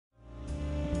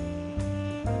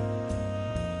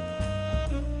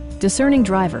discerning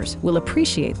drivers will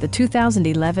appreciate the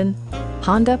 2011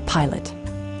 Honda Pilot.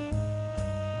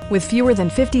 With fewer than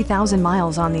 50,000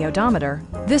 miles on the odometer,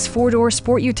 this four-door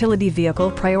sport utility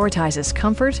vehicle prioritizes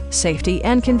comfort, safety,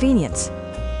 and convenience.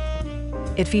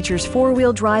 It features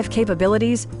four-wheel drive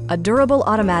capabilities, a durable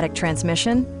automatic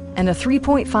transmission, and a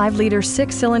 3.5-liter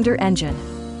six-cylinder engine.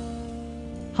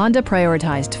 Honda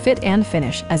prioritized fit and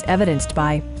finish as evidenced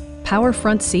by power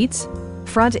front seats,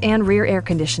 front and rear air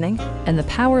conditioning, and the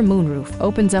power moonroof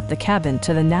opens up the cabin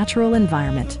to the natural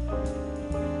environment.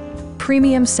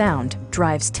 Premium sound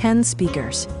drives 10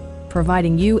 speakers,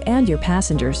 providing you and your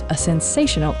passengers a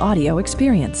sensational audio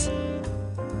experience.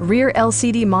 Rear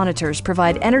LCD monitors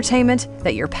provide entertainment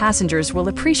that your passengers will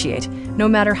appreciate no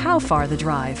matter how far the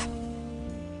drive.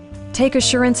 Take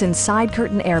assurance in side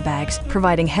curtain airbags,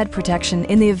 providing head protection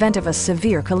in the event of a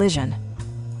severe collision.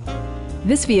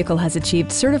 This vehicle has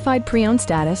achieved certified pre-owned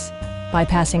status by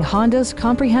passing Honda's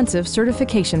comprehensive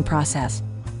certification process,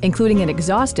 including an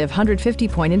exhaustive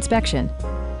 150-point inspection.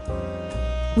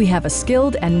 We have a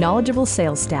skilled and knowledgeable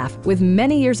sales staff with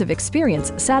many years of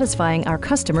experience satisfying our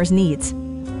customers' needs.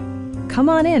 Come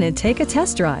on in and take a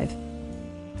test drive.